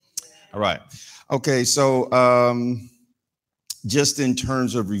All right. Okay. So just in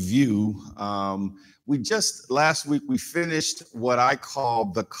terms of review, we just last week we finished what I call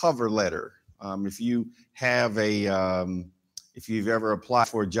the cover letter. If you have if you've ever applied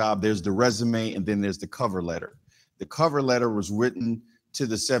for a job, there's the resume and then there's the cover letter. The cover letter was written to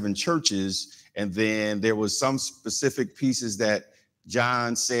the 7 churches, and then there was some specific pieces that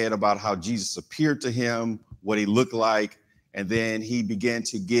John said about how Jesus appeared to him, what he looked like, and then he began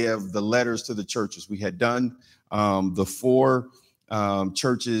to give the letters to the churches. We had done the 4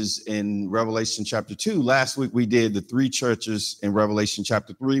 churches in Revelation chapter 2. Last week, we did the 3 churches in Revelation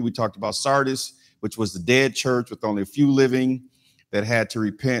chapter 3. We talked about Sardis, which was the dead church with only a few living that had to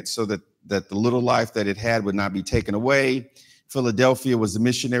repent so that the little life that it had would not be taken away. Philadelphia was the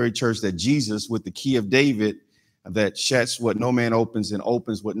missionary church that Jesus, with the key of David, that shuts what no man opens and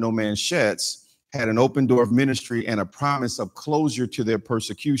opens what no man shuts, had an open door of ministry and a promise of closure to their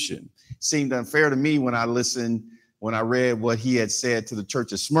persecution. Seemed unfair to me when I read what he had said to the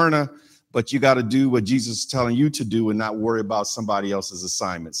church of Smyrna, but you got to do what Jesus is telling you to do and not worry about somebody else's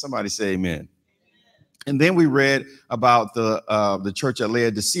assignment. Somebody say amen. And then we read about the church at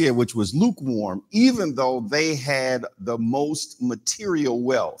Laodicea, which was lukewarm, even though they had the most material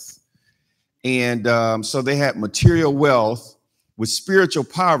wealth. And so they had material wealth with spiritual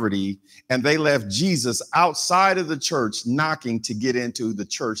poverty, and they left Jesus outside of the church knocking to get into the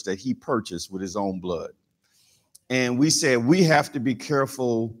church that he purchased with his own blood. And we said we have to be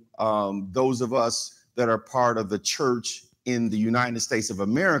careful, those of us that are part of the church in the United States of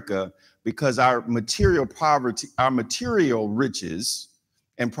America, because our material poverty, our material riches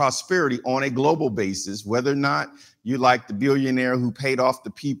and prosperity on a global basis, whether or not you like the billionaire who paid off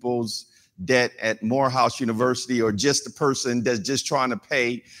the people's debt at Morehouse University, or just the person that's just trying to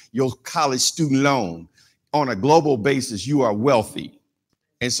pay your college student loan, on a global basis, you are wealthy.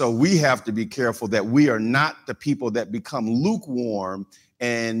 And so we have to be careful that we are not the people that become lukewarm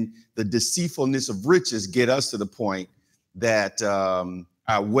and the deceitfulness of riches get us to the point that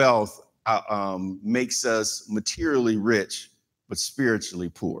our wealth makes us materially rich, but spiritually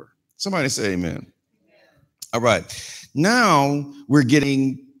poor. Somebody say amen. All right. Now we're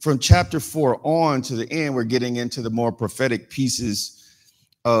getting from chapter 4 on to the end, we're getting into the more prophetic pieces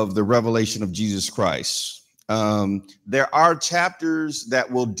of the revelation of Jesus Christ. There are chapters that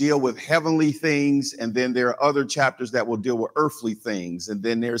will deal with heavenly things, and then there are other chapters that will deal with earthly things. And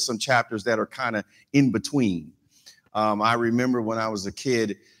then there's some chapters that are kind of in between. I remember when I was a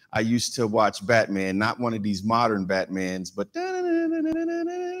kid, I used to watch Batman, not one of these modern Batmans, but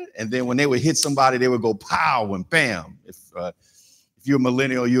and then when they would hit somebody, they would go pow and bam. If you're a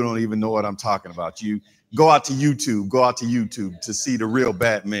millennial, you don't even know what I'm talking about. You go out to YouTube to see the real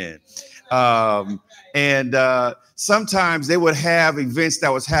Batman. Sometimes they would have events that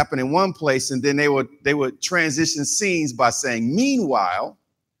was happening in one place, and then they would transition scenes by saying, meanwhile,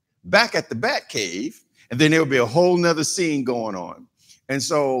 back at the Batcave, and then there would be a whole nother scene going on. And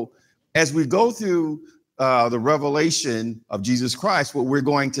so as we go through the revelation of Jesus Christ, what we're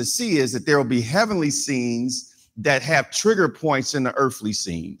going to see is that there will be heavenly scenes that have trigger points in the earthly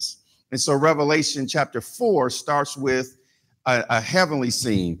scenes. And so Revelation chapter 4 starts with a heavenly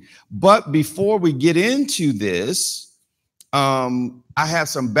scene. But before we get into this, I have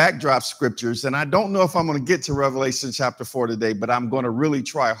some backdrop scriptures, and I don't know if I'm going to get to Revelation chapter 4 today, but I'm going to really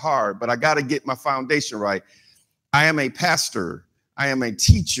try hard. But I got to get my foundation right. I am a pastor, I am a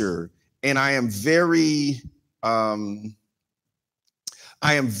teacher, and I am very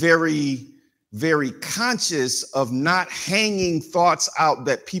conscious of not hanging thoughts out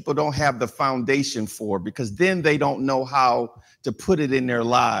that people don't have the foundation for, because then they don't know how to put it in their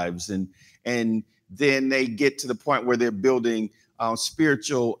lives. And then they get to the point where they're building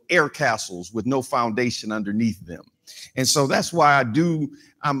spiritual air castles with no foundation underneath them. And so that's why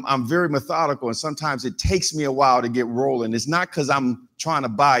I'm very methodical. And sometimes it takes me a while to get rolling. It's not because I'm trying to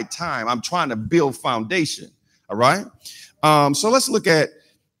buy time. I'm trying to build foundation. All right. So let's look at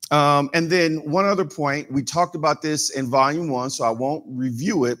and then one other point, we talked about this in volume 1, so I won't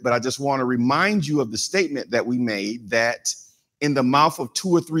review it, but I just want to remind you of the statement that we made, that in the mouth of 2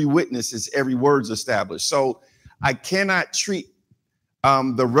 or 3 witnesses, every word's established. So I cannot treat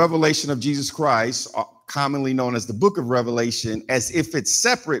the revelation of Jesus Christ, commonly known as the book of Revelation, as if it's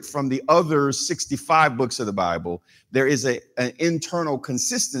separate from the other 65 books of the Bible. There is an internal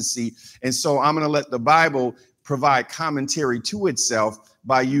consistency. And so I'm going to let the Bible provide commentary to itself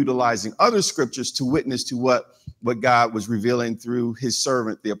by utilizing other scriptures to witness to what God was revealing through his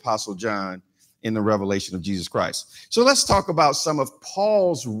servant, the Apostle John, in the revelation of Jesus Christ. So let's talk about some of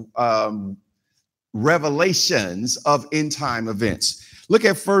Paul's revelations of end time events. Look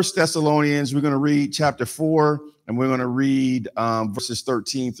at 1 Thessalonians. We're going to read chapter 4, and we're going to read verses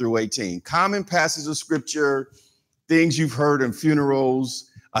 13 through 18. Common passage of scripture, things you've heard in funerals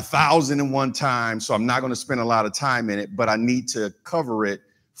 1,001 times. So I'm not going to spend a lot of time in it, but I need to cover it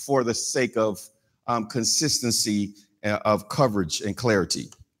for the sake of consistency of coverage and clarity.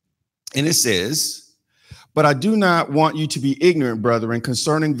 And it says, "But I do not want you to be ignorant, brethren,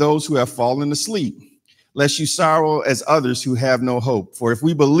 concerning those who have fallen asleep, lest you sorrow as others who have no hope. For if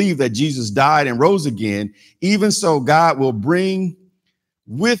we believe that Jesus died and rose again, even so God will bring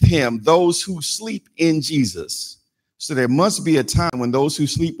with him those who sleep in Jesus. So there must be a time when those who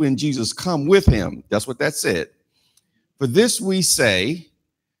sleep in Jesus come with him." That's what that said. "For this we say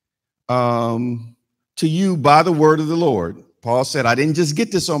to you by the word of the Lord." Paul said, I didn't just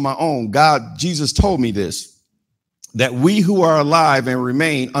get this on my own. Jesus told me this, "that we who are alive and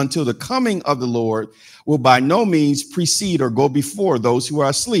remain until the coming of the Lord will by no means precede or go before those who are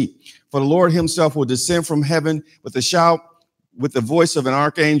asleep. For the Lord himself will descend from heaven with a shout, with the voice of an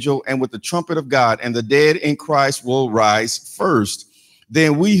archangel, and with the trumpet of God, and the dead in Christ will rise first.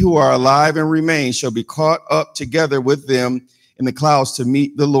 Then we who are alive and remain shall be caught up together with them in the clouds to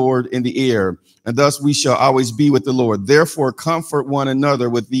meet the Lord in the air, and thus we shall always be with the Lord. Therefore, comfort one another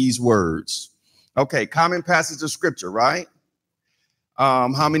with these words." Okay, common passage of scripture, right?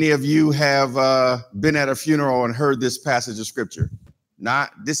 How many of you have been at a funeral and heard this passage of scripture?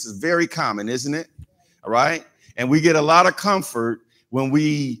 This is very common, isn't it? All right. And we get a lot of comfort when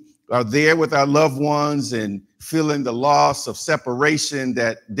we are there with our loved ones and feeling the loss of separation,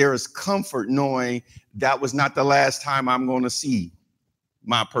 that there is comfort knowing that was not the last time I'm going to see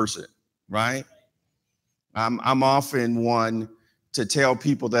my person, right? I'm often one to tell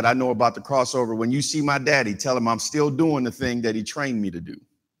people that I know about the crossover, when you see my daddy, tell him I'm still doing the thing that he trained me to do.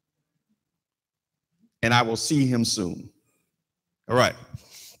 And I will see him soon. All right.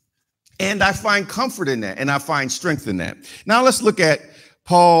 And I find comfort in that, and I find strength in that. Now let's look at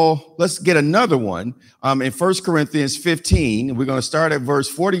Paul. Let's get another one in 1 Corinthians 15. We're going to start at verse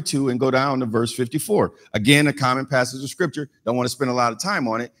 42 and go down to verse 54. Again, a common passage of scripture. Don't want to spend a lot of time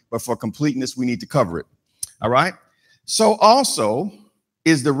on it, but for completeness, we need to cover it. All right. "So also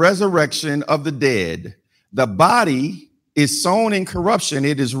is the resurrection of the dead. The body is sown in corruption,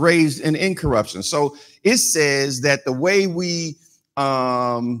 it is raised in incorruption." So it says that the way we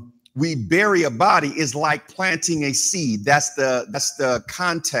bury a body is like planting a seed. That's the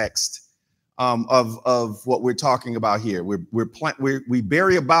context of what we're talking about here. We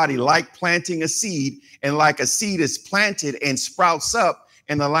bury a body like planting a seed, and like a seed is planted and sprouts up,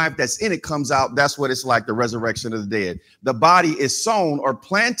 and the life that's in it comes out. That's what it's like, the resurrection of the dead. The body is sown or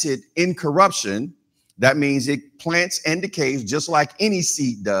planted in corruption. That means it plants and decays just like any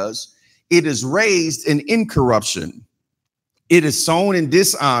seed does. It is raised in incorruption. It is sown in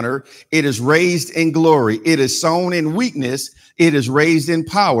dishonor. It is raised in glory. It is sown in weakness. It is raised in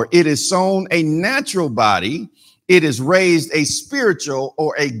power. It is sown a natural body. It is raised a spiritual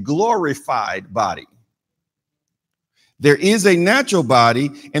or a glorified body. There is a natural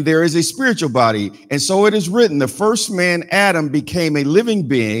body and there is a spiritual body. And so it is written, the first man, Adam, became a living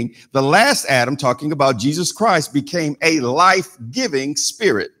being. The last Adam, talking about Jesus Christ, became a life-giving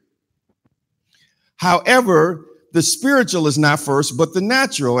spirit. However, the spiritual is not first, but the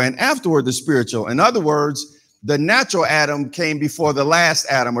natural, and afterward the spiritual. In other words, the natural Adam came before the last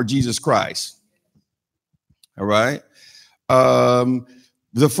Adam, or Jesus Christ. All right.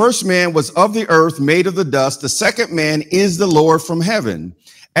 The first man was of the earth, made of the dust. The second man is the Lord from heaven.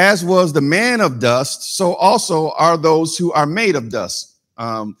 As was the man of dust, so also are those who are made of dust.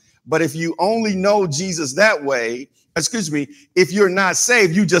 But if you only know Jesus that way, if you're not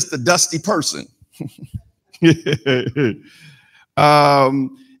saved, you're just a dusty person.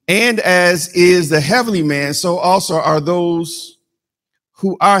 And as is the heavenly man, so also are those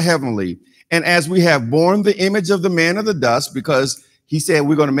who are heavenly. And as we have borne the image of the man of the dust, because he said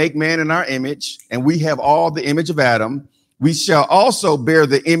we're going to make man in our image, and we have all the image of Adam, we shall also bear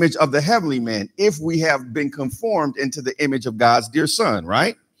the image of the heavenly man, if we have been conformed into the image of God's dear son,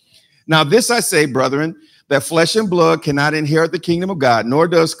 right? Now this I say, brethren, that flesh and blood cannot inherit the kingdom of God, nor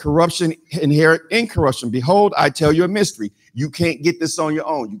does corruption inherit incorruption. Behold, I tell you a mystery. You can't get this on your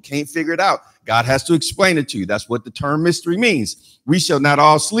own. You can't figure it out. God has to explain it to you. That's what the term mystery means. We shall not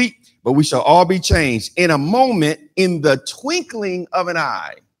all sleep, but we shall all be changed in a moment, in the twinkling of an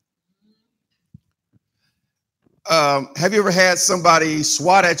eye. Have you ever had somebody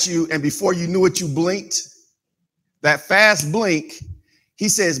swat at you, and before you knew it, you blinked? That fast blink, he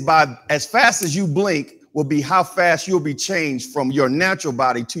says, by as fast as you blink will be how fast you'll be changed from your natural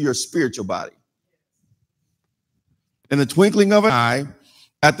body to your spiritual body. In the twinkling of an eye,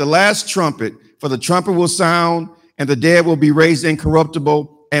 at the last trumpet, for the trumpet will sound, and the dead will be raised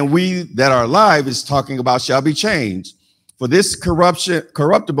incorruptible, and we that are alive, is talking about, shall be changed. For this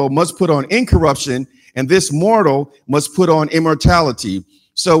corruptible must put on incorruption, and this mortal must put on immortality.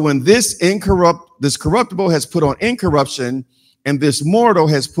 So when this corruptible has put on incorruption, and this mortal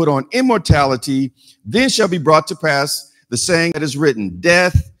has put on immortality, then shall be brought to pass the saying that is written,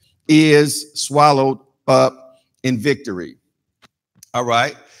 death is swallowed up in victory. All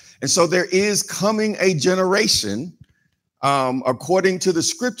right. And so there is coming a generation, according to the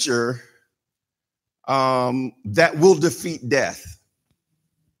scripture, that will defeat death.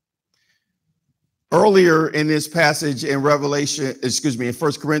 Earlier in this passage in in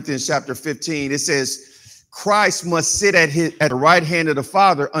 1 Corinthians chapter 15, it says, Christ must sit at the right hand of the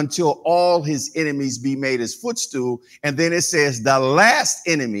Father until all his enemies be made his footstool. And then it says the last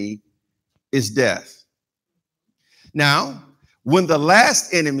enemy is death. Now, when the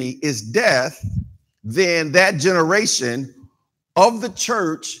last enemy is death, then that generation of the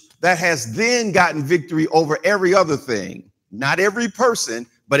church that has then gotten victory over every other thing, not every person,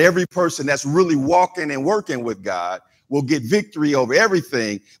 but every person that's really walking and working with God will get victory over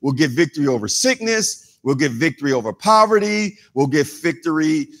everything. We'll get victory over sickness. We'll get victory over poverty. We'll get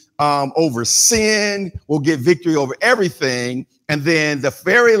victory over sin. We'll get victory over everything. And then the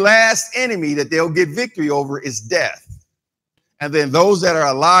very last enemy that they'll get victory over is death. And then those that are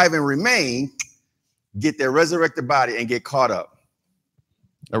alive and remain get their resurrected body and get caught up.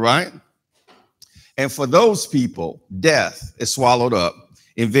 All right. And for those people, death is swallowed up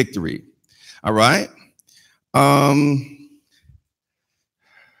in victory. All right.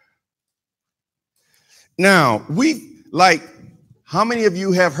 Now, how many of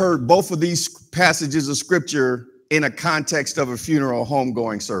you have heard both of these passages of scripture in a context of a funeral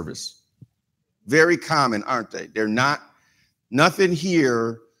homegoing service? Very common, aren't they? Nothing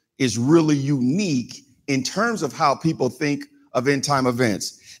here is really unique in terms of how people think of end time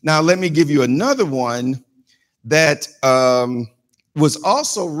events. Now, let me give you another one that was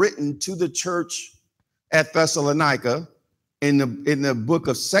also written to the church at Thessalonica in the book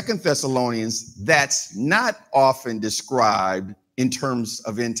of 2 Thessalonians, that's not often described in terms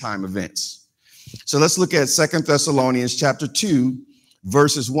of end time events. So let's look at 2 Thessalonians chapter 2,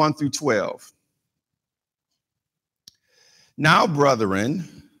 verses 1 through 12. Now, brethren,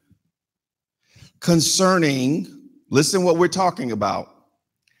 concerning, listen what we're talking about,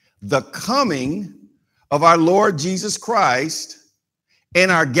 the coming of our Lord Jesus Christ and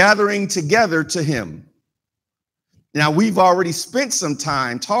our gathering together to him. Now, we've already spent some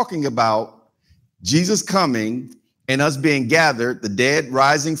time talking about Jesus coming and us being gathered, the dead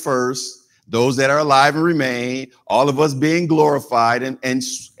rising first, those that are alive and remain, all of us being glorified and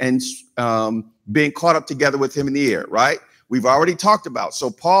being caught up together with him in the air, right? We've already talked about. So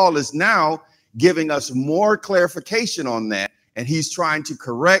Paul is now giving us more clarification on that, and he's trying to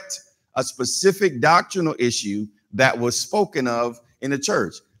correct a specific doctrinal issue that was spoken of in the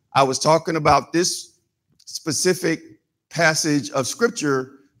church. I was talking about this specific passage of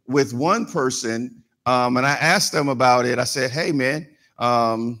scripture with one person, and I asked them about it. I said, hey, man,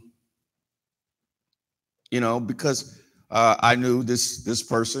 because I knew this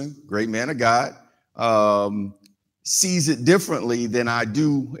person, great man of God, sees it differently than I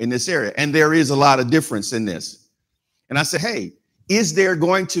do in this area. And there is a lot of difference in this. And I said, hey, is there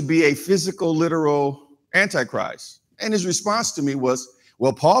going to be a physical, literal Antichrist? And his response to me was,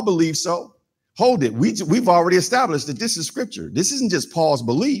 well, Paul believes so. Hold it. We've already established that this is scripture. This isn't just Paul's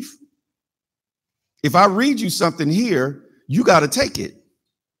belief. If I read you something here, you got to take it.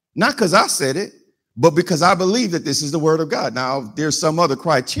 Not because I said it, but because I believe that this is the word of God. Now, if there's some other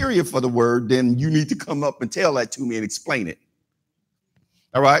criteria for the word, then you need to come up and tell that to me and explain it.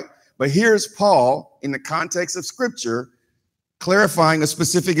 All right. But here's Paul in the context of scripture, clarifying a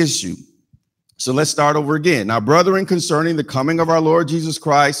specific issue. So let's start over again. Now, brethren, concerning the coming of our Lord Jesus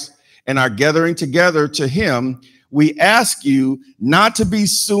Christ and our gathering together to him, we ask you not to be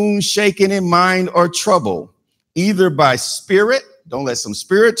soon shaken in mind or trouble, either by spirit, don't let some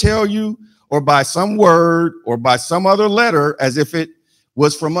spirit tell you, or by some word or by some other letter as if it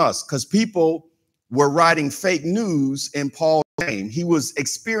was from us. Because people were writing fake news in Paul's name. He was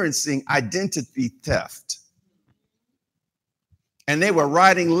experiencing identity theft. And they were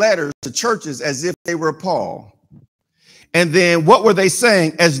writing letters to churches as if they were Paul. And then what were they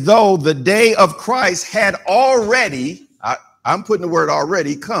saying? As though the day of Christ had already, I'm putting the word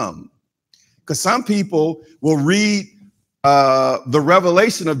already, come. Because some people will read the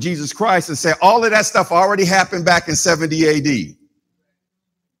revelation of Jesus Christ and say all of that stuff already happened back in 70 AD.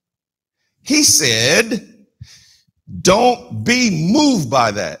 He said, Don't be moved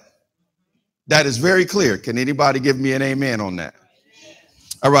by that. That is very clear. Can anybody give me an amen on that?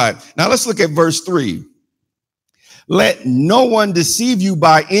 All right. Now let's look at verse 3. Let no one deceive you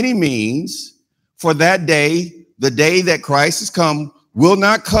by any means, for that day, the day that Christ has come, will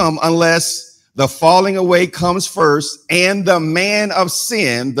not come unless the falling away comes first, and the man of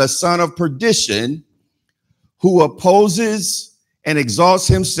sin, the son of perdition, who opposes and exalts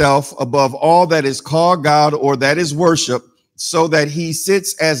himself above all that is called God or that is worship, so that he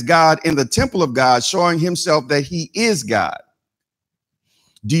sits as God in the temple of God, showing himself that he is God.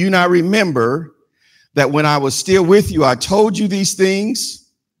 Do you not remember that when I was still with you, I told you these things?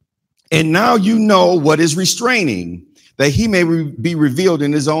 And now you know what is restraining, that he may be revealed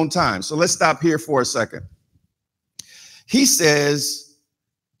in his own time. So let's stop here for a second. He says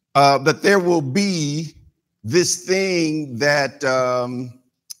that there will be this thing that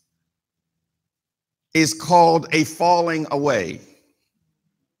is called a falling away.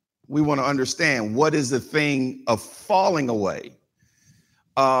 We want to understand, what is the thing of falling away?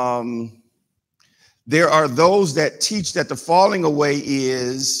 There are those that teach that the falling away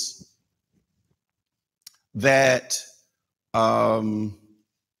is that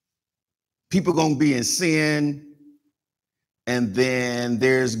people going to be in sin, and then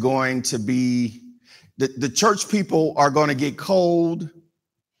there's going to be the church people are going to get cold,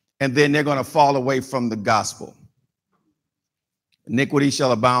 and then they're going to fall away from the gospel. Iniquity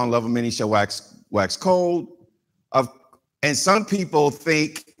shall abound, love of many shall wax cold. And some people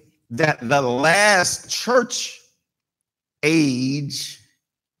think that the last church age,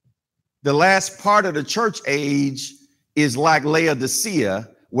 the last part of the church age, is like Laodicea,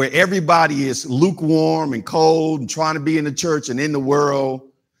 where everybody is lukewarm and cold and trying to be in the church and in the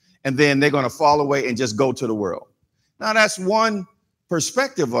world, and then they're going to fall away and just go to the world. Now, that's one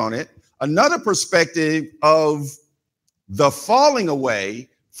perspective on it. Another perspective of the falling away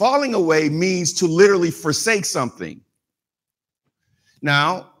means to literally forsake something.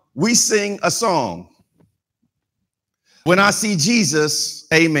 Now, we sing a song, "When I See Jesus,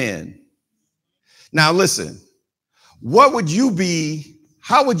 Amen." Now, listen, how would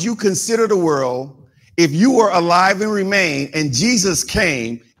you consider the world if you were alive and remain and Jesus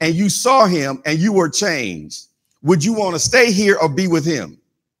came and you saw him and you were changed? Would you want to stay here or be with him?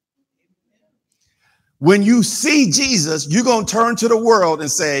 When you see Jesus, you're going to turn to the world and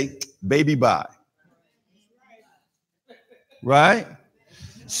say, baby, bye. Right?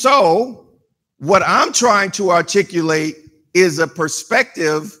 So what I'm trying to articulate is a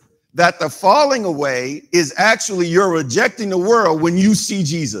perspective that the falling away is actually you're rejecting the world when you see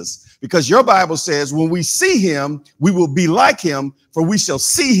Jesus, because your Bible says when we see him, we will be like him, for we shall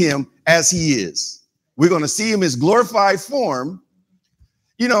see him as he is. We're going to see him in his glorified form.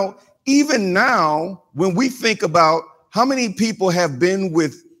 You know, even now, when we think about how many people have been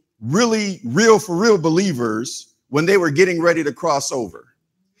with really real for real believers when they were getting ready to cross over.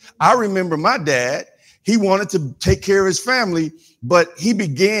 I remember my dad, he wanted to take care of his family, but he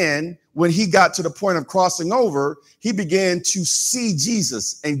began, when he got to the point of crossing over, he began to see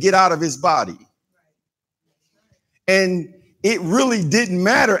Jesus and get out of his body. And it really didn't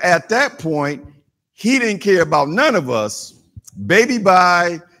matter at that point. He didn't care about none of us. Baby,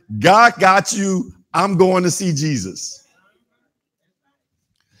 bye. God got you. I'm going to see Jesus.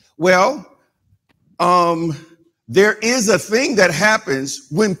 Well, there is a thing that happens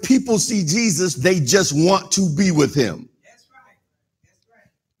when people see Jesus, they just want to be with him. That's right. That's right.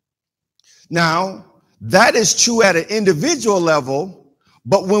 Now, that is true at an individual level,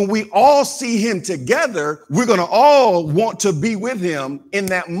 but when we all see him together, we're going to all want to be with him in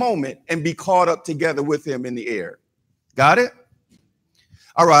that moment and be caught up together with him in the air. Got it?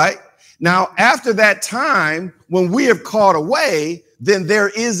 All right. Now, after that time, when we have caught away, then there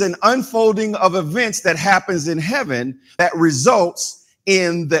is an unfolding of events that happens in heaven that results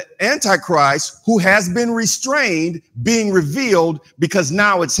in the Antichrist, who has been restrained, being revealed, because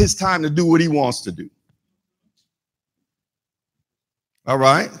now it's his time to do what he wants to do. All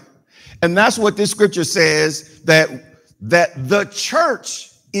right. And that's what this scripture says, that the church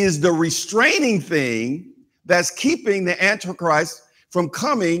is the restraining thing that's keeping the Antichrist from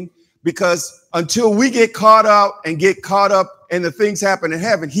coming, because until we get caught up and the things happen in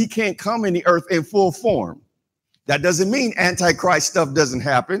heaven, he can't come in the earth in full form. That doesn't mean Antichrist stuff doesn't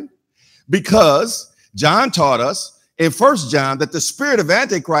happen, because John taught us in 1 John that the spirit of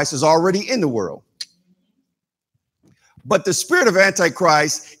Antichrist is already in the world. But the spirit of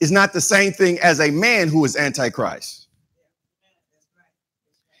Antichrist is not the same thing as a man who is Antichrist,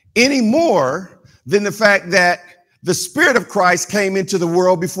 any more than the fact that the spirit of Christ came into the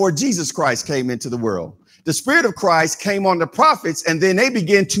world before Jesus Christ came into the world. The Spirit of Christ came on the prophets, and then they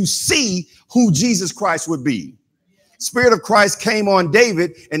began to see who Jesus Christ would be. Spirit of Christ came on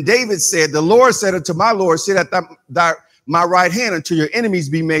David, and David said, the Lord said unto my Lord, sit at my right hand until your enemies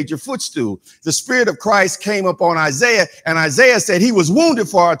be made your footstool. The Spirit of Christ came upon Isaiah, and Isaiah said he was wounded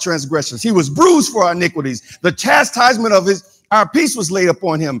for our transgressions. He was bruised for our iniquities. The chastisement of our peace was laid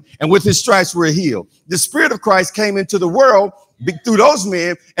upon him, and with his stripes we're healed. The Spirit of Christ came into the world through those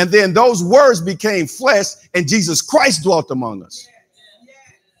men, and then those words became flesh, and Jesus Christ dwelt among us.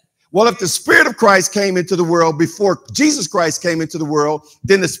 Well, if the Spirit of Christ came into the world before Jesus Christ came into the world,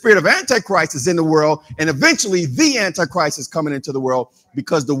 then the spirit of Antichrist is in the world, and eventually the Antichrist is coming into the world,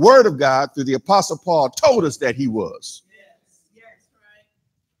 because the word of God through the Apostle Paul told us that he was. Yes,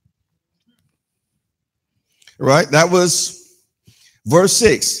 right. That was verse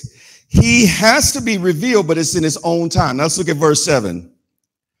 6. He has to be revealed, but it's in his own time. Now let's look at verse 7.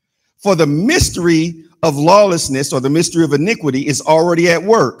 For the mystery of lawlessness, or the mystery of iniquity, is already at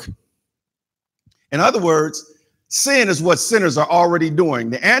work. In other words, sin is what sinners are already doing.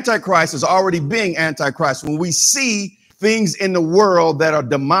 The Antichrist is already being Antichrist. When we see things in the world that are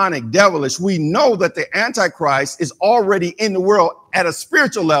demonic, devilish, we know that the Antichrist is already in the world at a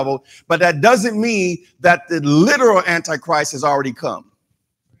spiritual level, but that doesn't mean that the literal Antichrist has already come.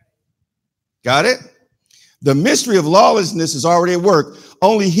 Got it? The mystery of lawlessness is already at work.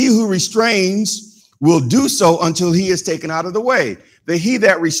 Only he who restrains will do so until he is taken out of the way. The he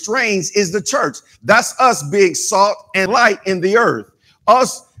that restrains is the church. That's us being salt and light in the earth.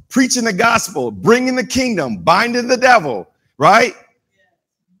 Us preaching the gospel, bringing the kingdom, binding the devil, right?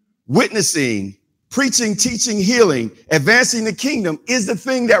 Witnessing, preaching, teaching, healing, advancing the kingdom is the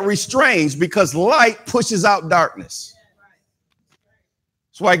thing that restrains, because light pushes out darkness.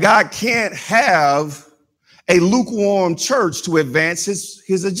 That's why God can't have a lukewarm church to advance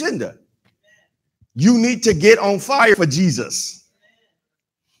his agenda. You need to get on fire for Jesus,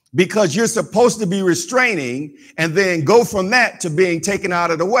 because you're supposed to be restraining and then go from that to being taken out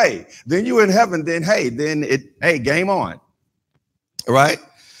of the way. Then you're in heaven. Then, hey, game on. All right.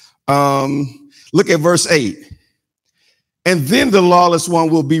 Look at verse 8. And then the lawless one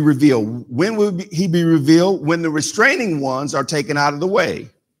will be revealed. When will he be revealed? When the restraining ones are taken out of the way.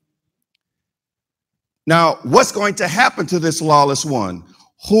 Now, what's going to happen to this lawless one?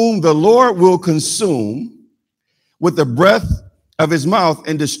 Whom the Lord will consume with the breath of his mouth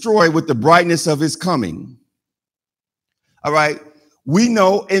and destroy with the brightness of his coming. All right. We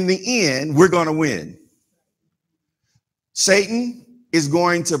know in the end, we're going to win. Satan is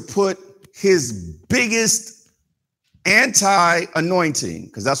going to put his biggest anti-anointing,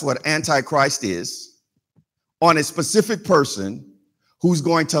 because that's what Antichrist is, on a specific person who's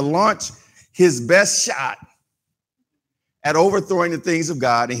going to launch his best shot at overthrowing the things of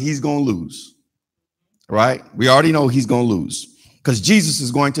God, and he's going to lose. Right? We already know he's going to lose, because Jesus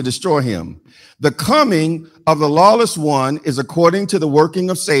is going to destroy him. The coming of the lawless one is according to the working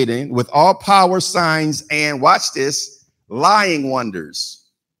of Satan, with all power, signs, and watch this, lying wonders.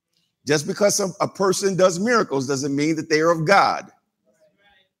 Just because a person does miracles doesn't mean that they are of God.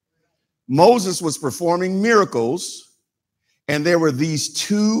 Moses was performing miracles, and there were these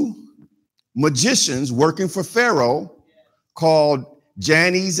two magicians working for Pharaoh called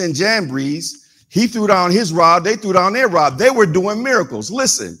Jannes and Jambres. He threw down his rod, they threw down their rod. They were doing miracles.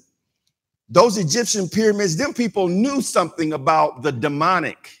 Listen, those Egyptian pyramids, them people knew something about the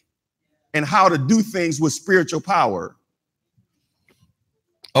demonic and how to do things with spiritual power.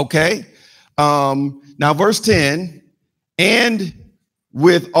 Okay. Now verse 10, and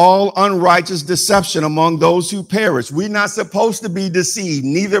with all unrighteous deception among those who perish. We're not supposed to be deceived,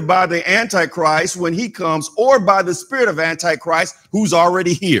 neither by the Antichrist when he comes, or by the spirit of Antichrist who's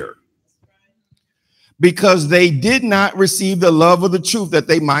already here. Because they did not receive the love of the truth that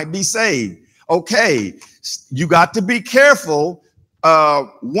they might be saved. Okay, you got to be careful.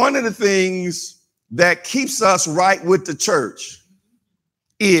 One of the things that keeps us right with the church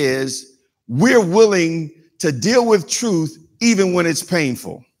is we're willing to deal with truth even when it's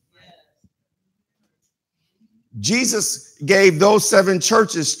painful. Jesus gave those 7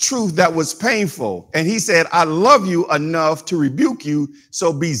 churches truth that was painful. And he said, I love you enough to rebuke you,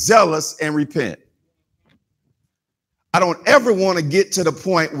 so be zealous and repent. I don't ever want to get to the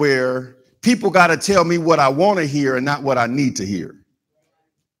point where people got to tell me what I want to hear and not what I need to hear.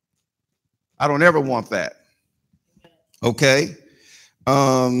 I don't ever want that. Okay.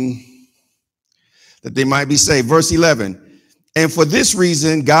 That they might be saved. Verse 11. And for this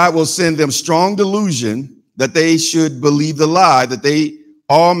reason, God will send them strong delusion that they should believe the lie, that they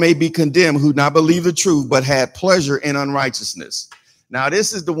all may be condemned who not believe the truth, but had pleasure in unrighteousness. Now,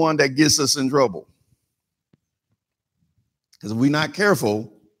 this is the one that gets us in trouble. Because if we're not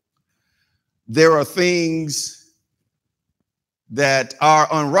careful, there are things that are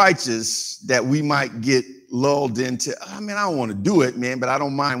unrighteous that we might get lulled into. I mean, I don't want to do it, man, but I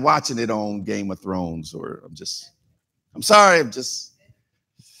don't mind watching it on Game of Thrones, or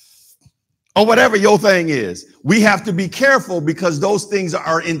or whatever your thing is. We have to be careful because those things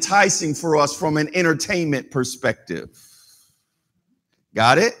are enticing for us from an entertainment perspective.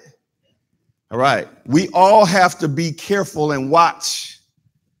 Got it? All right. We all have to be careful and watch,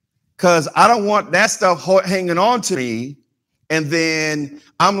 because I don't want that stuff hanging on to me. And then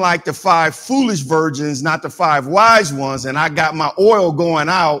I'm like the 5 foolish virgins, not the 5 wise ones. And I got my oil going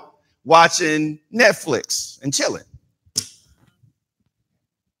out watching Netflix and chilling.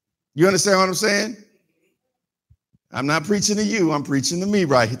 You understand what I'm saying? I'm not preaching to you. I'm preaching to me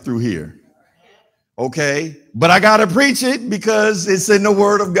right through here. Okay. But I got to preach it because it's in the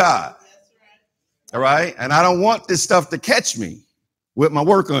word of God. All right. And I don't want this stuff to catch me with my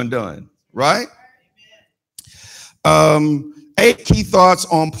work undone. Right. 8 key thoughts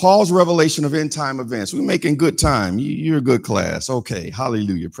on Paul's revelation of end time events. We're making good time. You're a good class. Okay.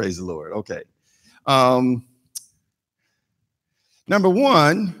 Hallelujah. Praise the Lord. Okay. Number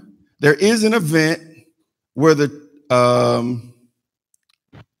 1, there is an event where the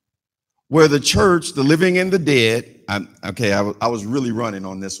church, the living and the dead, I was really running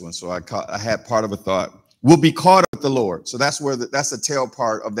on this one, so I had part of a thought, will be caught up with the Lord. So that's the tail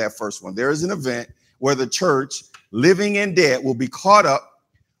part of that first one. There is an event where the church, living and dead, will be caught up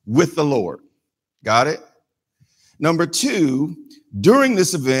with the Lord. Got it? Number 2, during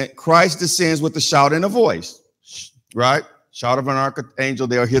this event, Christ descends with a shout and a voice, right? Shout of an archangel,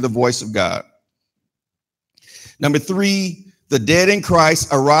 they'll hear the voice of God. Number 3, the dead in Christ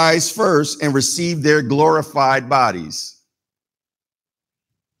arise first and receive their glorified bodies.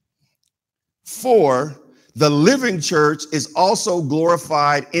 4, the living church is also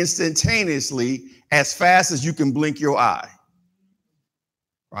glorified instantaneously as fast as you can blink your eye.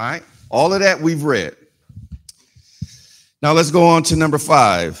 Right? All of that we've read. Now let's go on to number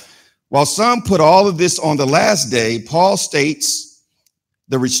 5. While some put all of this on the last day, Paul states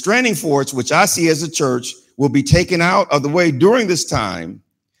the restraining force, which I see as a church, will be taken out of the way during this time.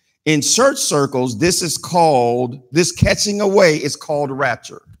 In church circles, this catching away is called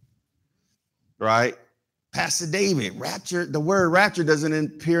rapture. Right? Pastor David, rapture, the word rapture doesn't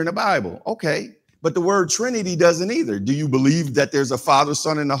appear in the Bible. Okay. But the word Trinity doesn't either. Do you believe that there's a Father,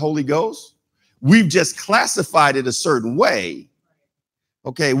 Son, and the Holy Ghost? We've just classified it a certain way.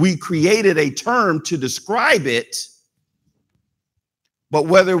 Okay, we created a term to describe it, but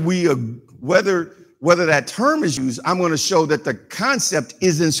whether that term is used, I'm going to show that the concept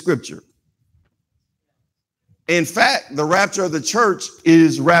is in Scripture. In fact, the rapture of the church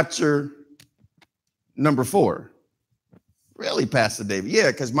is rapture number 4. Really, Pastor David? Yeah,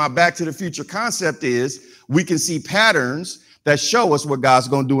 because my Back to the Future concept is we can see patterns that show us what God's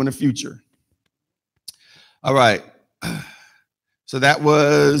going to do in the future. All right. So that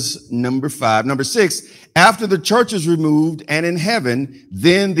was number 5. Number 6, after the church is removed and in heaven,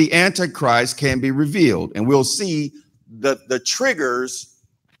 then the Antichrist can be revealed. And we'll see the triggers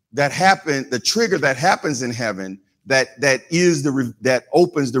that happen, the trigger that happens in heaven that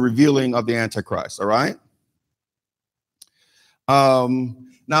opens the revealing of the Antichrist. All right. Now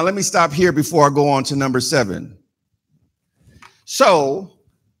let me stop here before I go on to number 7. So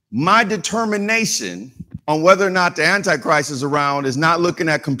my determination on whether or not the Antichrist is around is not looking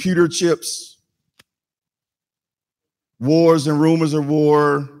at computer chips, wars and rumors of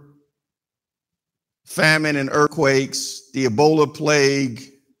war, famine and earthquakes, the Ebola plague,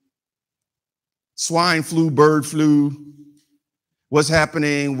 swine flu, bird flu, what's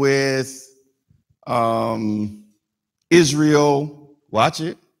happening with Israel. Watch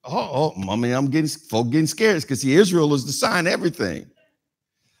it. I mean, I'm getting scared because Israel is the sign of everything.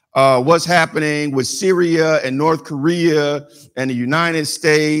 What's happening with Syria and North Korea and the United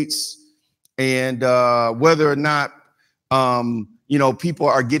States, and whether or not, people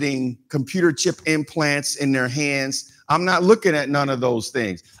are getting computer chip implants in their hands. I'm not looking at none of those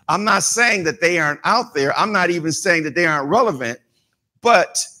things. I'm not saying that they aren't out there. I'm not even saying that they aren't relevant,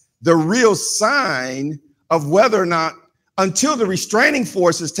 but the real sign of whether or not, until the restraining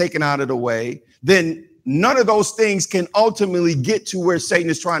force is taken out of the way, then none of those things can ultimately get to where Satan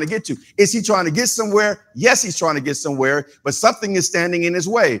is trying to get to. Is he trying to get somewhere? Yes, he's trying to get somewhere, but something is standing in his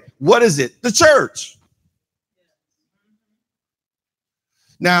way. What is it? The church.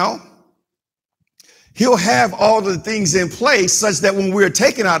 Now, he'll have all the things in place such that when we're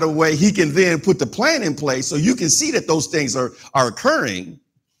taken out of the way, he can then put the plan in place. So you can see that those things are occurring,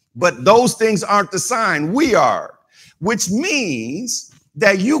 but those things aren't the sign. We are. which means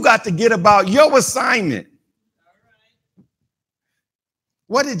that you got to get about your assignment.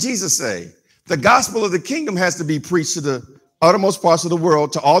 What did Jesus say? The gospel of the kingdom has to be preached to the uttermost parts of the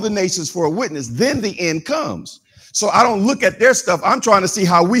world, to all the nations for a witness. Then the end comes. So I don't look at their stuff. I'm trying to see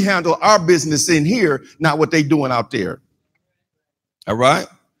how we handle our business in here, not what they're doing out there. All right.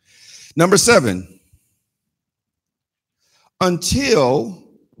 Number 7. Until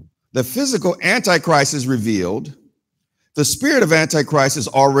the physical Antichrist is revealed, the spirit of Antichrist is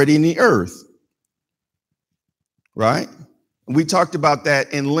already in the earth. Right? We talked about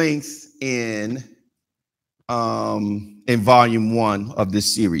that in length in volume 1 of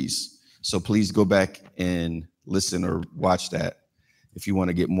this series. So please go back and listen or watch that if you want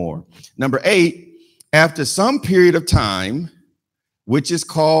to get more. Number 8, after some period of time, which is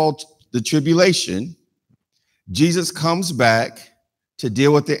called the tribulation, Jesus comes back to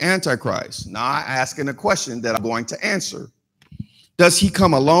deal with the Antichrist. Now I'm asking a question that I'm going to answer. Does he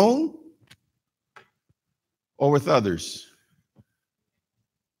come alone or with others?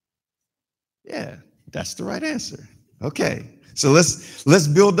 Yeah, that's the right answer. Okay, so let's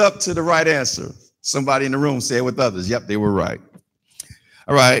build up to the right answer. Somebody in the room said with others. Yep, they were right.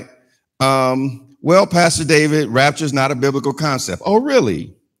 All right. Well, Pastor David, rapture is not a biblical concept. Oh,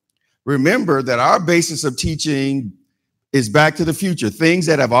 really? Remember that our basis of teaching is back to the future, things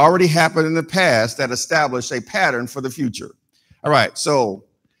that have already happened in the past that establish a pattern for the future. All right, so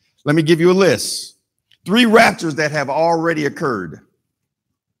let me give you a list. 3 raptures that have already occurred.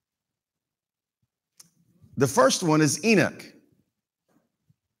 The first one is Enoch.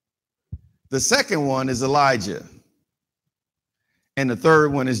 The second one is Elijah. And the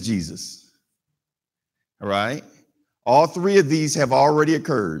third one is Jesus. All right. All 3 of these have already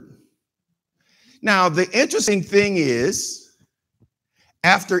occurred. Now, the interesting thing is,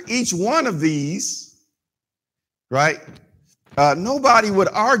 after each one of these, right, nobody would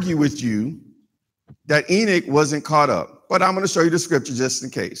argue with you that Enoch wasn't caught up. But I'm going to show you the scripture just in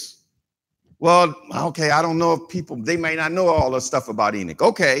case. Well, okay, I don't know if people, they may not know all the stuff about Enoch.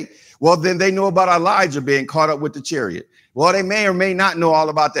 Okay, well, then they know about Elijah being caught up with the chariot. Well, they may or may not know all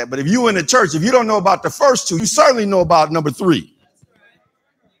about that. But if you in the church, if you don't know about the first 2, you certainly know about number 3.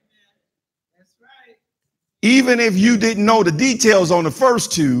 That's right. Even if you didn't know the details on the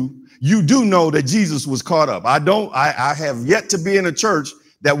first 2, you do know that Jesus was caught up. I have yet to be in a church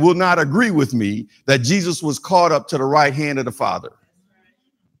that will not agree with me that Jesus was caught up to the right hand of the Father.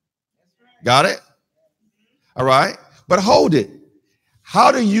 Got it? All right. But hold it.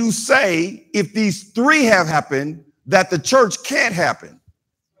 How do you say if these 3 have happened that the church can't happen?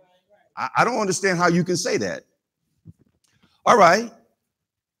 I don't understand how you can say that. All right.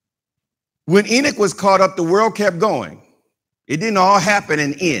 When Enoch was caught up, the world kept going. It didn't all happen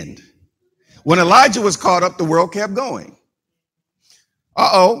and end. When Elijah was caught up, the world kept going.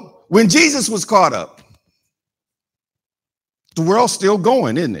 When Jesus was caught up, the world's still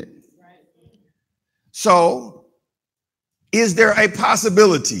going, isn't it? So, is there a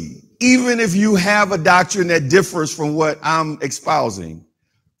possibility, even if you have a doctrine that differs from what I'm espousing,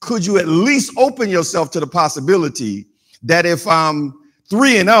 could you at least open yourself to the possibility that if I'm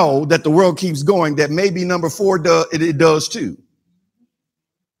 3-0, that the world keeps going, that maybe number 4 it does too?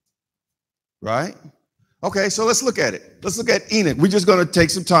 Right? Okay, so let's look at it. Let's look at Enoch. We're just going to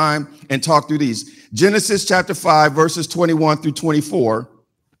take some time and talk through these. Genesis chapter 5, verses 21 through 24.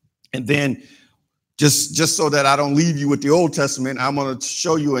 And then just so that I don't leave you with the Old Testament, I'm going to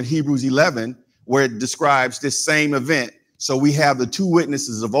show you in Hebrews 11 where it describes this same event. So we have the 2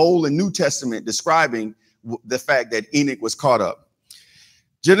 witnesses of Old and New Testament describing the fact that Enoch was caught up.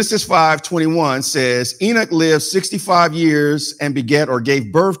 Genesis 5:21 says, Enoch lived 65 years and begat or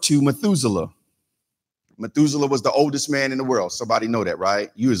gave birth to Methuselah. Methuselah was the oldest man in the world. Somebody know that,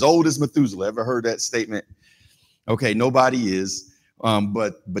 right? You as old as Methuselah. Ever heard that statement? Okay, nobody is,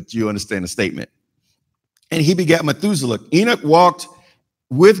 but you understand the statement. And he begat Methuselah. Enoch walked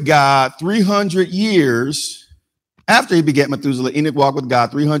with God 300 years. After he begat Methuselah, Enoch walked with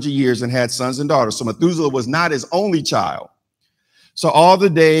God 300 years and had sons and daughters. So Methuselah was not his only child. So all the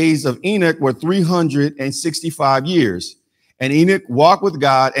days of Enoch were 365 years. And Enoch walked with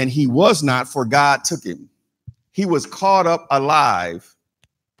God, and he was not, for God took him. He was caught up alive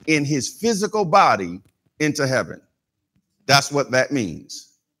in his physical body into heaven. That's what that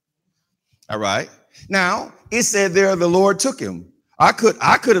means. All right. Now, it said there the Lord took him. I could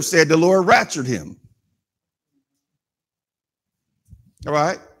have said the Lord raptured him. All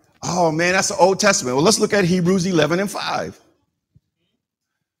right. Oh, man, that's the Old Testament. Well, let's look at Hebrews 11:5.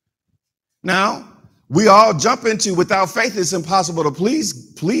 Now, we all jump into without faith, it's impossible to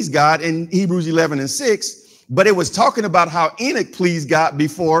please God in Hebrews 11:6. but it was talking about how Enoch pleased God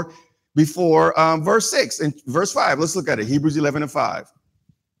before verse 6 and verse 5. Let's look at it. Hebrews 11:5.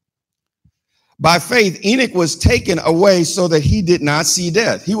 By faith, Enoch was taken away so that he did not see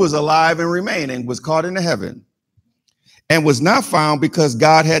death. He was alive and remained and was caught into heaven and was not found because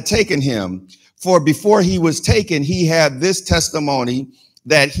God had taken him. For before he was taken, he had this testimony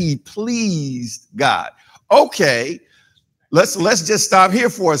that he pleased God. Okay, let's just stop here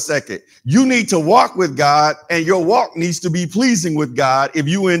for a second. You need to walk with God, and your walk needs to be pleasing with God if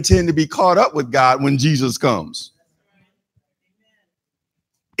you intend to be caught up with God when Jesus comes.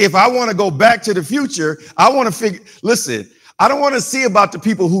 If I want to go back to the future, I want to listen, I don't want to see about the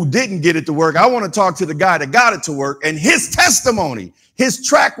people who didn't get it to work. I want to talk to the guy that got it to work, and his testimony, his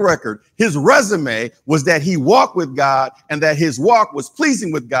track record, his resume was that he walked with God and that his walk was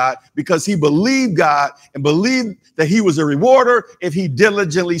pleasing with God because he believed God and believed that he was a rewarder if he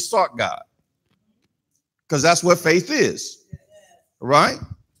diligently sought God. Because that's what faith is, right?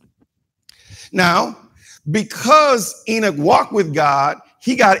 Now, because Enoch walked with God,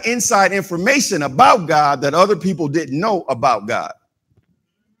 he got inside information about God that other people didn't know about God.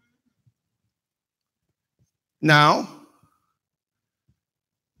 Now,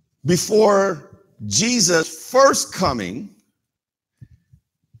 before Jesus' first coming,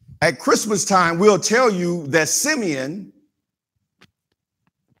 at Christmas time, we'll tell you that Simeon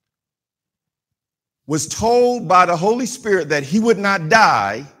was told by the Holy Spirit that he would not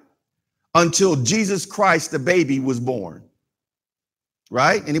die until Jesus Christ, the baby, was born.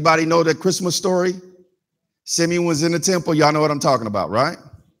 Right? Anybody know that Christmas story? Simeon was in the temple. Y'all know what I'm talking about, right?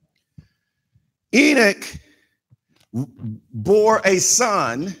 Enoch bore a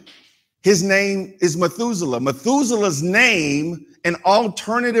son. His name is Methuselah. Methuselah's name, an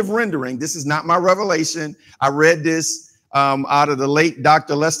alternative rendering. This is not my revelation. I read this out of the late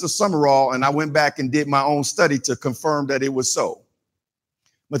Dr. Lester Summerall, and I went back and did my own study to confirm that it was so.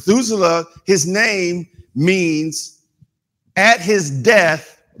 Methuselah, his name means at his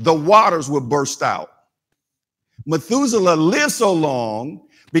death, the waters would burst out. Methuselah lived so long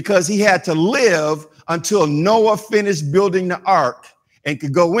because he had to live until Noah finished building the ark and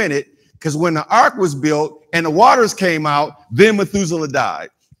could go in it. Because when the ark was built and the waters came out, then Methuselah died.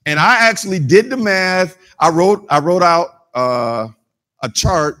 And I actually did the math. I wrote out a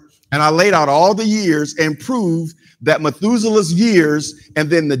chart and I laid out all the years and proved that Methuselah's years and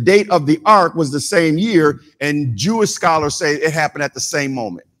then the date of the ark was the same year. And Jewish scholars say it happened at the same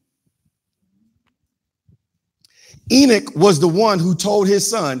moment. Enoch was the one who told his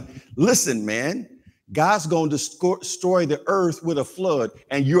son, listen, man, God's going to destroy the earth with a flood,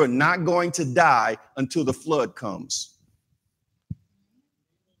 and you're not going to die until the flood comes.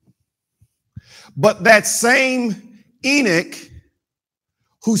 But that same Enoch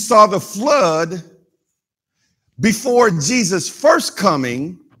who saw the flood before Jesus' first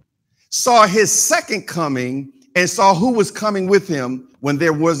coming, saw his second coming and saw who was coming with him when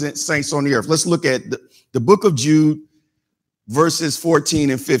there wasn't saints on the earth. Let's look at the book of Jude, verses 14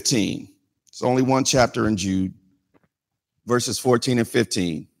 and 15. It's only one chapter in Jude, verses 14 and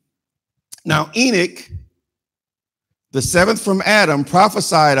 15. Now, Enoch, the seventh from Adam,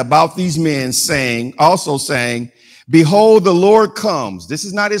 prophesied about these men, saying, behold, the Lord comes. This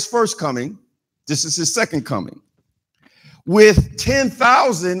is not his first coming. This is his second coming. With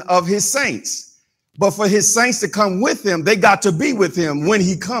 10,000 of his saints. But for his saints to come with him, they got to be with him when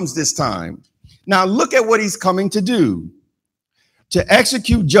he comes this time. Now look at what he's coming to do. To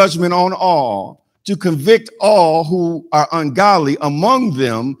execute judgment on all, to convict all who are ungodly among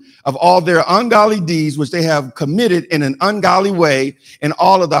them of all their ungodly deeds, which they have committed in an ungodly way, and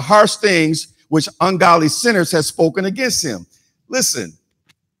all of the harsh things which ungodly sinners have spoken against him. Listen.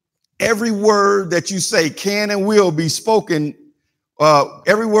 Every word that you say can and will be spoken.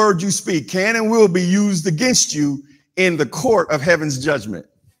 Every word you speak can and will be used against you in the court of heaven's judgment.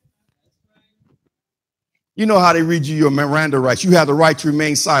 You know how they read you your Miranda rights. You have the right to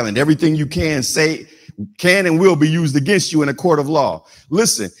remain silent. Everything you can say can and will be used against you in a court of law.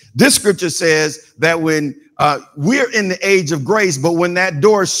 Listen, this scripture says that when we're in the age of grace, but when that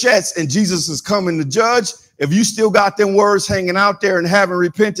door shuts and Jesus is coming to judge, if you still got them words hanging out there and haven't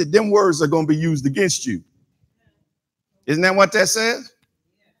repented, them words are going to be used against you. Isn't that what that says?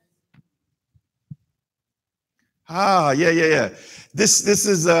 Yeah. This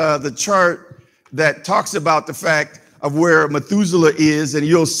is the chart that talks about the fact of where Methuselah is, and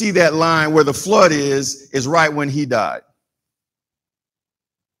you'll see that line where the flood is right when he died.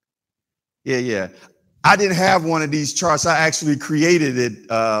 Yeah. I didn't have one of these charts. I actually created it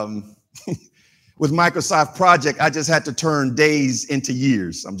with Microsoft Project. I just had to turn days into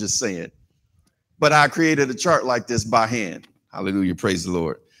years. I'm just saying. but I created a chart like this by hand. Hallelujah. Praise the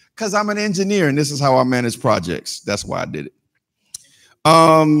Lord. Because I'm an engineer and this is how I manage projects. That's why I did it.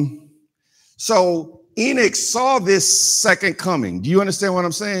 So Enoch saw this second coming. Do you understand what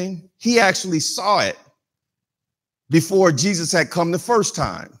I'm saying? He actually saw it before Jesus had come the first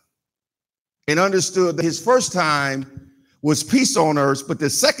time and understood that his first time was peace on earth, but the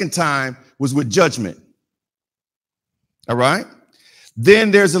second time was with judgment. All right.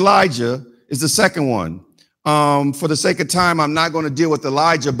 Then there's Elijah is the second one. For the sake of time, I'm not going to deal with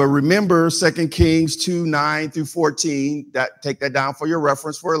Elijah, but remember 2 Kings 2:9-14, take that down for your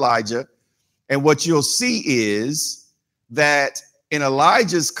reference for Elijah. And what you'll see is that in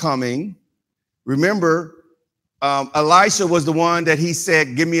Elijah's coming, remember, Elisha was the one that he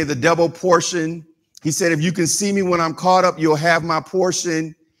said, give me the double portion. He said, if you can see me when I'm caught up, you'll have my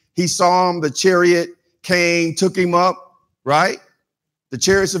portion. He saw him, the chariot came, took him up, right? The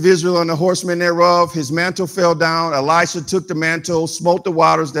chariots of Israel and the horsemen thereof, his mantle fell down. Elisha took the mantle, smote the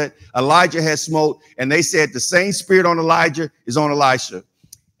waters that Elijah had smote. And they said the same spirit on Elijah is on Elisha.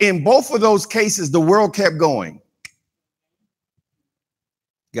 In both of those cases, the world kept going.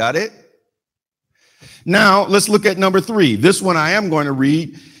 Got it? Now let's look at number 3. This one I am going to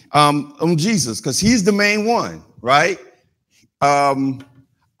read on Jesus because he's the main one, right?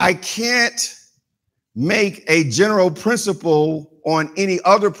 I can't make a general principle on any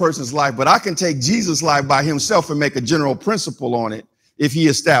other person's life, but I can take Jesus' life by himself and make a general principle on it if he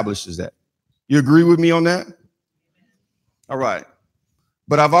establishes that. You agree with me on that? All right.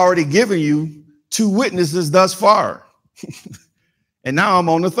 But I've already given you 2 witnesses thus far. And now I'm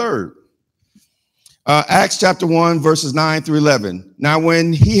on the third. Acts chapter 1, verses 9-11. Now,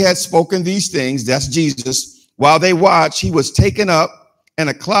 when he had spoken these things, that's Jesus, while they watched, he was taken up and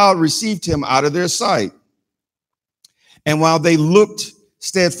a cloud received him out of their sight. And while they looked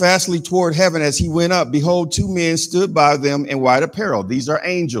steadfastly toward heaven as he went up, behold, 2 men stood by them in white apparel. These are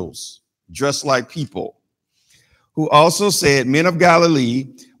angels dressed like people, who also said, men of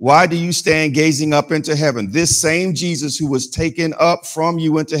Galilee, why do you stand gazing up into heaven? This same Jesus who was taken up from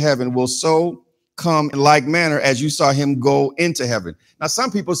you into heaven will so come in like manner as you saw him go into heaven. Now,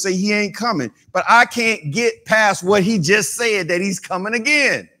 some people say he ain't coming, but I can't get past what he just said, that he's coming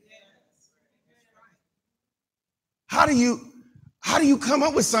again. How do you come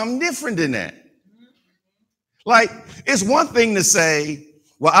up with something different than that? Like, it's one thing to say,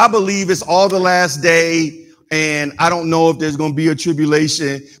 well, I believe it's all the last day and I don't know if there's going to be a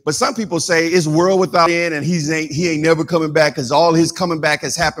tribulation. But some people say it's world without end and he ain't never coming back because all his coming back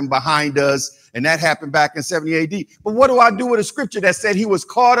has happened behind us. And that happened back in 70 AD. But what do I do with a scripture that said he was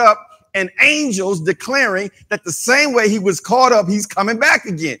caught up and angels declaring that the same way he was caught up, he's coming back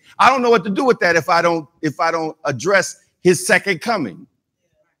again? I don't know what to do with that if I don't address his second coming.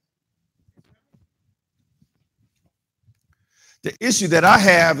 The issue that I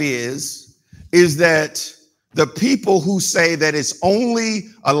have is that the people who say that it's only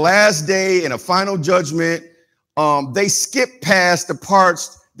a last day and a final judgment, they skip past the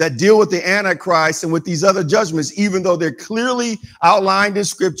parts that deal with the Antichrist and with these other judgments, even though they're clearly outlined in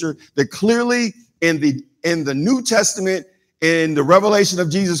scripture. They're clearly in the New Testament, in the revelation of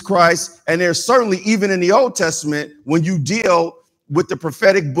Jesus Christ. And they're certainly even in the Old Testament when you deal with the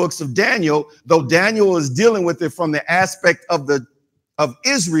prophetic books of Daniel, though Daniel is dealing with it from the aspect of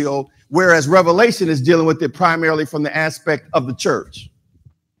Israel, whereas Revelation is dealing with it primarily from the aspect of the church.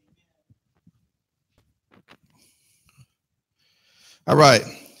 All right.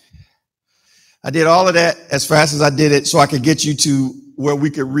 I did all of that as fast as I did it so I could get you to where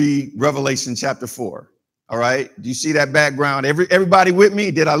we could read Revelation chapter 4. All right. Do you see that background? Everybody with me?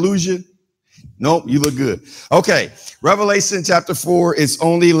 Did I lose you? Nope. You look good. Okay. Revelation chapter 4 is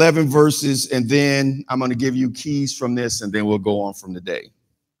only 11 verses. And then I'm going to give you keys from this and then we'll go on from today.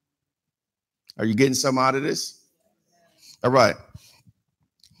 Are you getting some out of this? All right.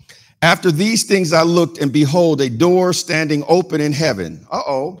 After these things, I looked and behold, a door standing open in heaven.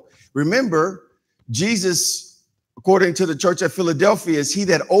 Remember, Jesus, according to the church at Philadelphia, is he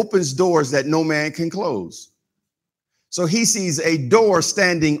that opens doors that no man can close. So he sees a door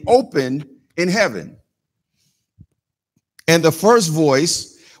standing open in heaven. And the first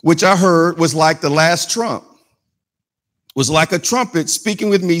voice, which I heard, was like the last trump, was like a trumpet speaking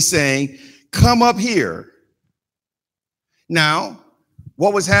with me saying, come up here. Now,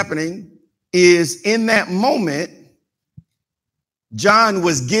 what was happening is in that moment, John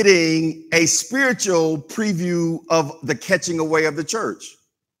was getting a spiritual preview of the catching away of the church.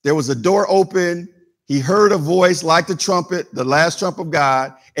 There was a door open. He heard a voice like the trumpet, the last trump of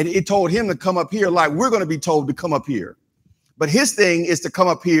God, and it told him to come up here like we're going to be told to come up here. But his thing is to come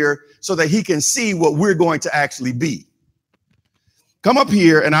up here so that he can see what we're going to actually be. Come up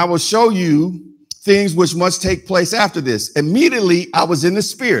here and I will show you things which must take place after this. Immediately I was in the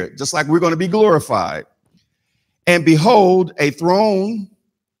spirit, just like we're going to be glorified. And behold, a throne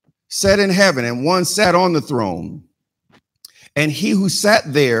set in heaven, and one sat on the throne. And he who sat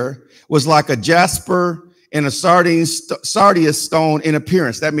there was like a jasper and a sardius stone in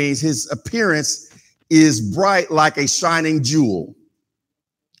appearance. That means his appearance is bright like a shining jewel.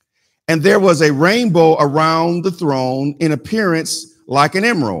 And there was a rainbow around the throne in appearance like an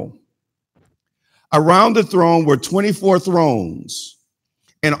emerald. Around the throne were 24 thrones.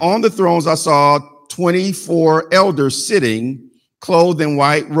 And on the thrones I saw 24 elders sitting, clothed in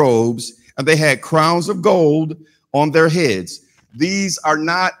white robes, and they had crowns of gold on their heads. These are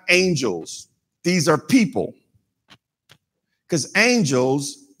not angels. These are people. Because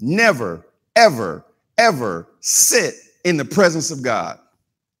angels never, ever, ever sit in the presence of God.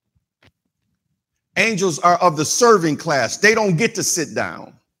 Angels are of the serving class. They don't get to sit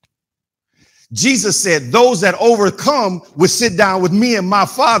down. Jesus said, those that overcome will sit down with me and my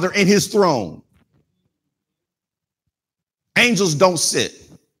Father in his throne. Angels don't sit.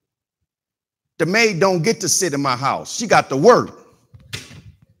 The maid don't get to sit in my house. She got to work.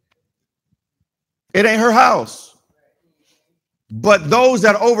 It ain't her house. But those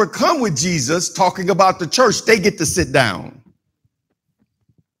that overcome with Jesus, talking about the church, they get to sit down.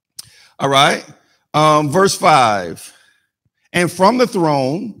 All right. Verse 5. And from the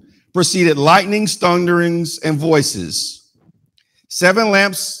throne proceeded lightnings, thunderings, and voices. 7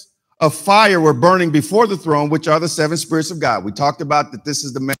 lamps of fire were burning before the throne, which are the 7 spirits of God. We talked about that this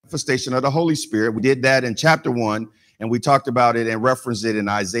is the manifestation of the Holy Spirit. We did that in chapter 1, and we talked about it and referenced it in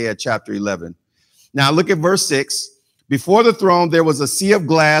Isaiah chapter 11. Now look at verse 6. Before the throne, there was a sea of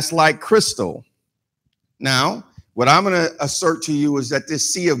glass like crystal. Now, what I'm going to assert to you is that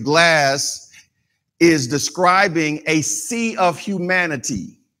this sea of glass is describing a sea of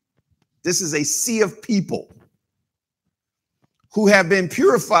humanity. This is a sea of people who have been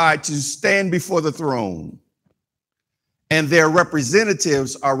purified to stand before the throne. And their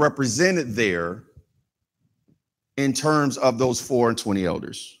representatives are represented there in terms of those 4 and 20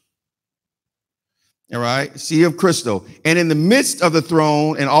 elders. All right, sea of crystal. And in the midst of the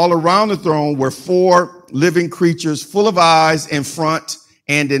throne and all around the throne were 4 living creatures full of eyes in front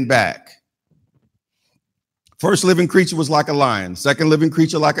and in back. First living creature was like a lion. Second living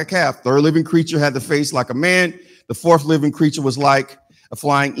creature like a calf. Third living creature had the face like a man. The fourth living creature was like a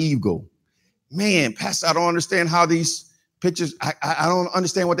flying eagle. Man, Pastor, I don't understand how these pictures, I don't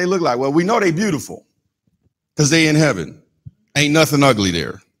understand what they look like. Well, we know they're beautiful because they in heaven. Ain't nothing ugly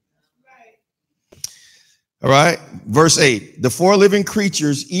there. All right. Verse 8, the 4 living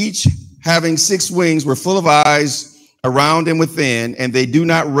creatures, each having 6 wings, were full of eyes around and within, and they do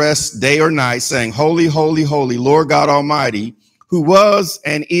not rest day or night, saying, Holy, holy, holy, Lord God Almighty, who was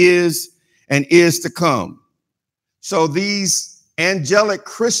and is to come. So these angelic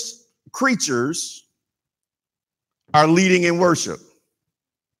creatures are leading in worship,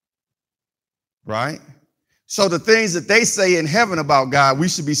 right? So the things that they say in heaven about God, we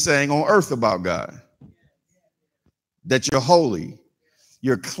should be saying on earth about God. That you're holy,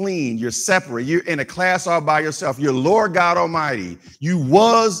 you're clean, you're separate, you're in a class all by yourself. You're Lord God Almighty. You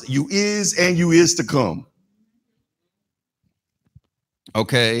was, you is, and you is to come.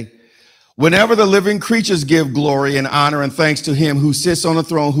 Okay. Whenever the living creatures give glory and honor and thanks to him who sits on the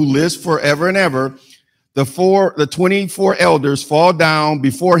throne, who lives forever and ever, the 24 elders fall down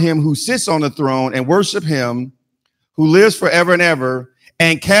before him who sits on the throne and worship him who lives forever and ever,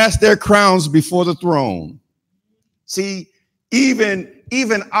 and cast their crowns before the throne. See, even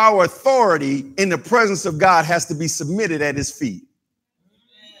our authority in the presence of God has to be submitted at his feet.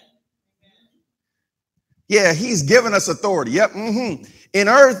 Yeah, he's given us authority. Yep. In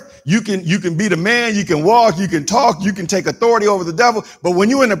earth, you can be the man, you can walk, you can talk, you can take authority over the devil. But when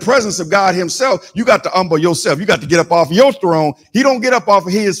you're in the presence of God himself, you got to humble yourself. You got to get up off your throne. He don't get up off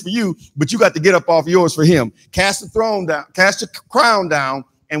of his for you, but you got to get up off yours for him. Cast the throne down, cast the crown down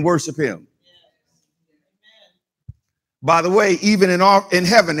and worship him. By the way, even in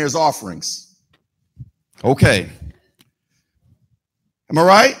heaven, there's offerings. Okay. Am I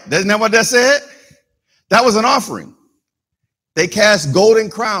right? Isn't that what that said? That was an offering. They cast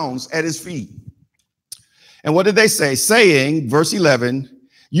golden crowns at his feet. And what did they say? Saying, verse 11,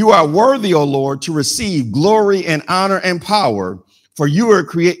 you are worthy, O Lord, to receive glory and honor and power, for you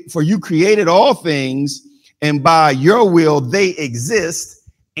created all things, and by your will they exist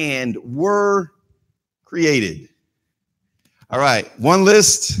and were created. All right, one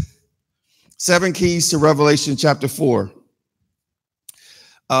list, 7 keys to Revelation chapter 4.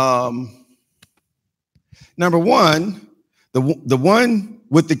 Number one, the one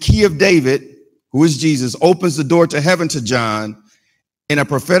with the key of David, who is Jesus, opens the door to heaven to John in a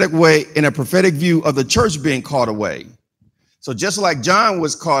prophetic way, in a prophetic view of the church being caught away. So just like John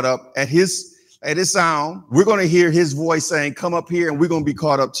was caught up at his sound, we're going to hear his voice saying, come up here, and we're going to be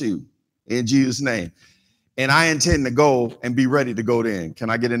caught up too, in Jesus' name. And I intend to go and be ready to go then. Can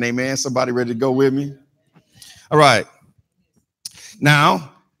I get an amen? Somebody ready to go with me? All right.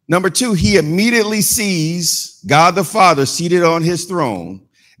 Now, number two, he immediately sees God the Father seated on his throne.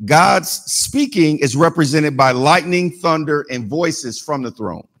 God's speaking is represented by lightning, thunder, and voices from the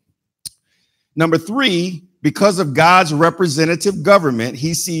throne. Number three, because of God's representative government,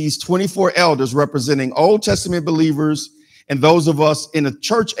 he sees 24 elders representing Old Testament believers and those of us in the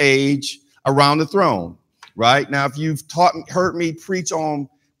church age around the throne. Right now, if you've heard me preach on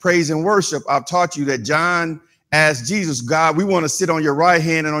praise and worship, I've taught you that John asked Jesus, God, we want to sit on your right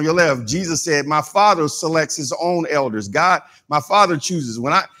hand and on your left. Jesus said, my Father selects his own elders. God, my Father chooses.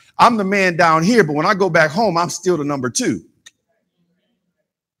 I'm the man down here, but when I go back home, I'm still the number two.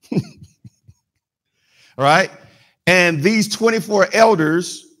 All right. And these 24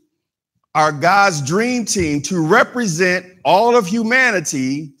 elders are God's dream team to represent all of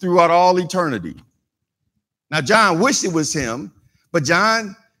humanity throughout all eternity. Now, John wished it was him, but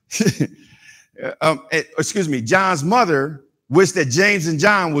John's mother wished that James and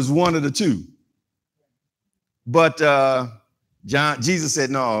John was one of the two. But Jesus said,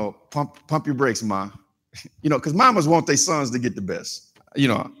 no, pump your brakes, Ma. Because mamas want their sons to get the best.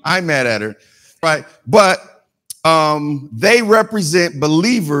 I'm mad at her. Right. But they represent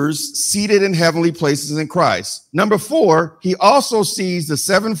believers seated in heavenly places in Christ. Number four, he also sees the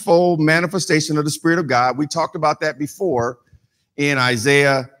sevenfold manifestation of the Spirit of God. We talked about that before in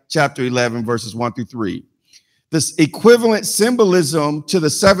Isaiah chapter 11, verses 1-3. This equivalent symbolism to the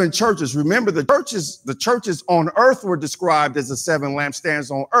seven churches. Remember, the churches on earth were described as the seven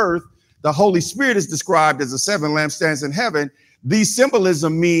lampstands on earth. The Holy Spirit is described as the seven lampstands in heaven. These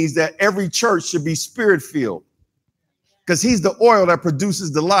symbolism means that every church should be spirit-filled because he's the oil that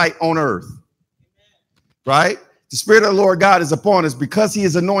produces the light on earth, right? The Spirit of the Lord God is upon us because he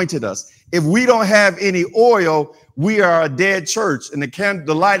has anointed us. If we don't have any oil, we are a dead church and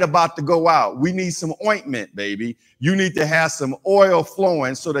the light about to go out. We need some ointment, baby. You need to have some oil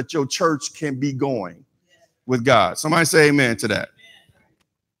flowing so that your church can be going with God. Somebody say amen to that.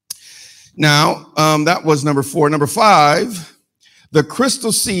 Now, that was number four. Number five, the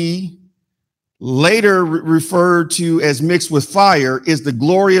crystal sea, later referred to as mixed with fire, is the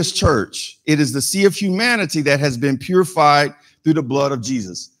glorious church. It is the sea of humanity that has been purified through the blood of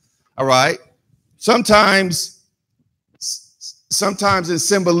Jesus. All right. Sometimes in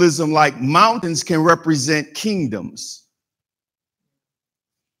symbolism, like mountains can represent kingdoms.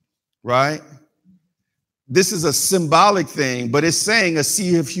 Right. This is a symbolic thing, but it's saying a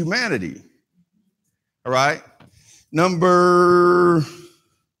sea of humanity. All right. Number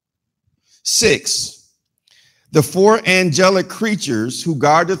six, the four angelic creatures who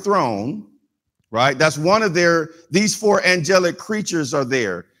guard the throne, right? That's one of these four angelic creatures are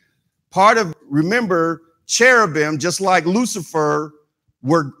there. Remember, cherubim, just like Lucifer,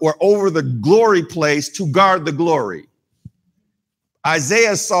 were over the glory place to guard the glory.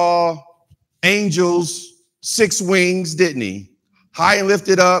 Isaiah saw angels, 6 wings, didn't he? High and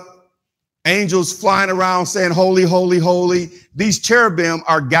lifted up. Angels flying around saying, holy, holy, holy. These cherubim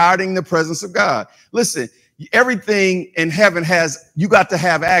are guarding the presence of God. Listen, everything in heaven you got to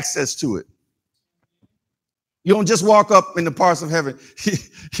have access to it. You don't just walk up in the parts of heaven.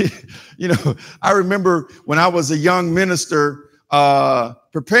 I remember when I was a young minister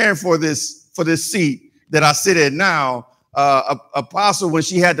preparing for this seat that I sit at now, Apostle, when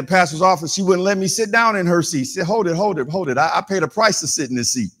she had the pastor's office, she wouldn't let me sit down in her seat. She said, hold it. I paid a price to sit in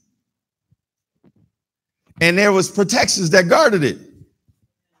this seat. And there was protections that guarded it.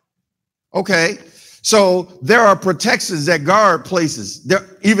 Okay. So there are protections that guard places.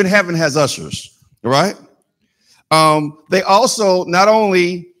 Even heaven has ushers. Right. They also, not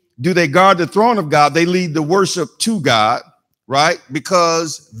only do they guard the throne of God, they lead the worship to God, right?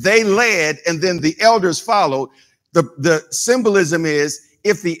 Because they led and then the elders followed. The symbolism is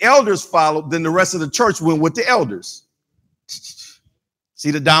if the elders followed, then the rest of the church went with the elders.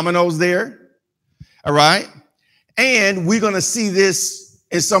 See the dominoes there? All right. And we're going to see this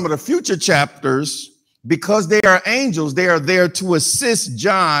in some of the future chapters because they are angels. They are there to assist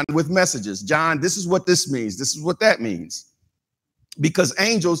John with messages. John, this is what this means. This is what that means. Because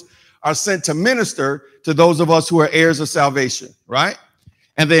angels are sent to minister to those of us who are heirs of salvation. Right.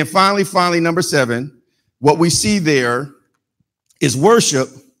 And then finally, number 7, what we see there is worship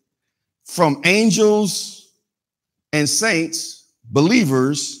from angels and saints,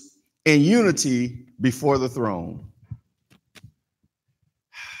 believers in unity before the throne.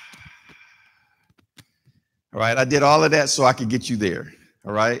 All right, I did all of that so I could get you there.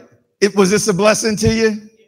 All right. Was this a blessing to you?